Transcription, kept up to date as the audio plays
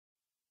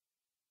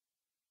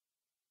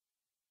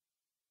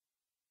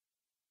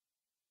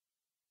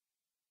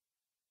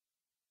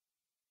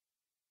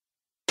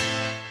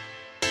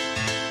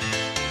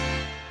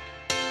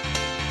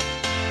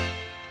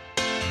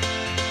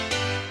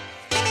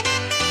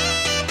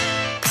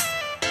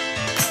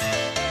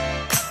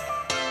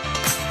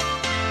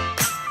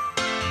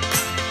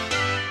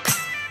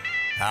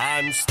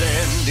I'm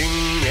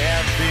standing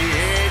at the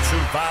edge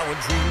of our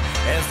dream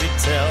as they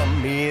tell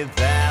me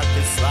that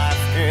this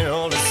life can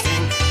only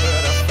sing.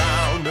 But I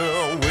found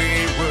a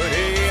way,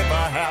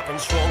 whatever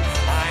happens wrong,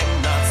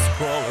 I'm not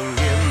scrolling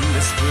in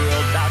this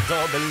world that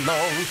don't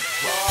belong.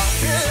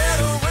 Walking in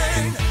the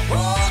rain,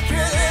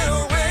 walking in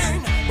the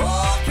rain,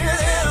 walking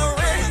in the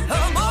rain,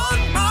 I'm on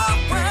my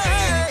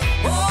way.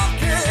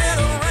 Walking in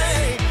the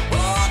rain,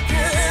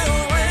 walking in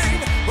the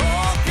rain,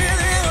 walking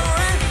in the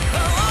rain,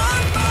 I'm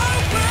on my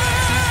way.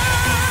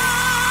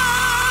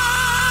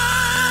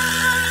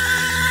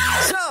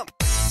 Jump!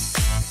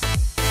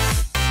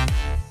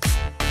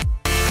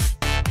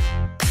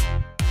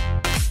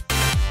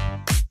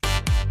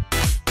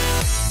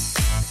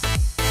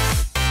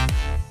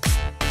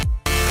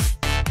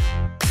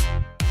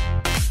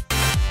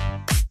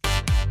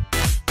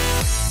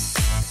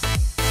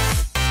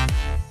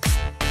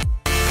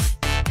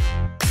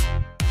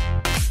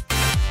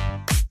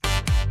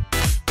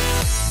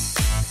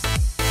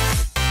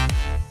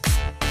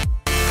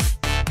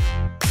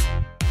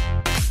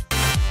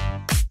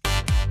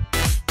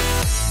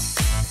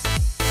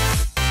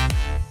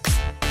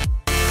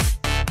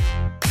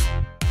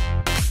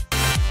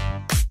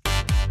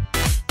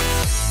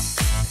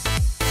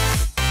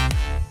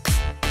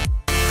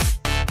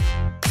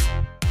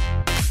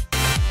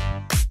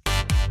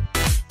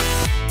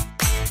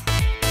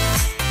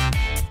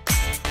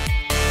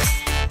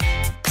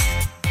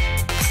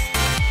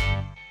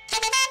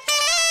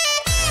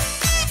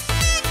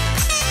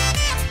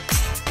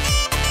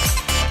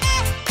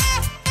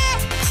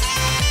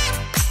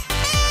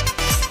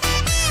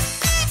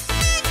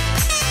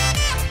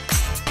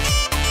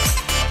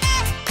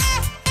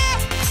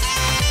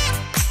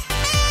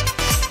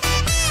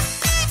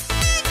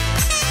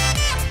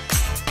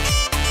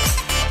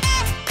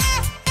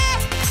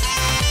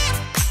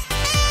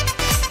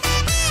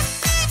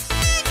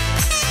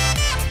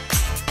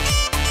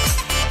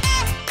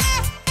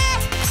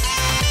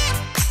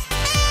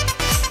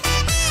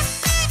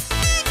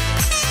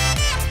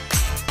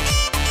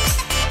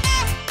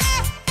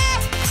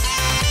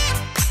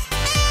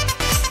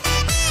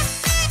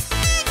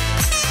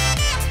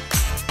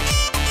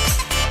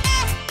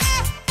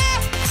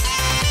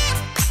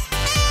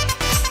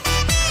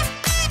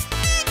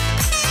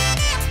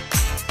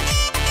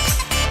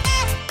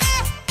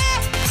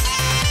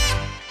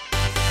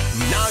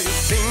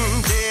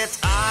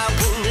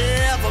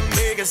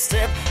 A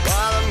step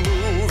while I'm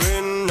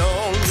moving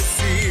on to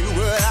see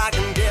what I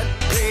can get.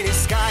 Rainy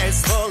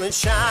skies falling,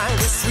 shine,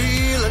 it's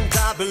real, and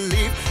I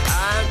believe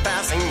I'm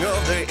passing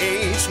of the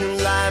age. New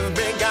life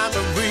began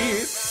to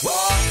breathe.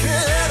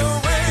 Walking in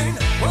a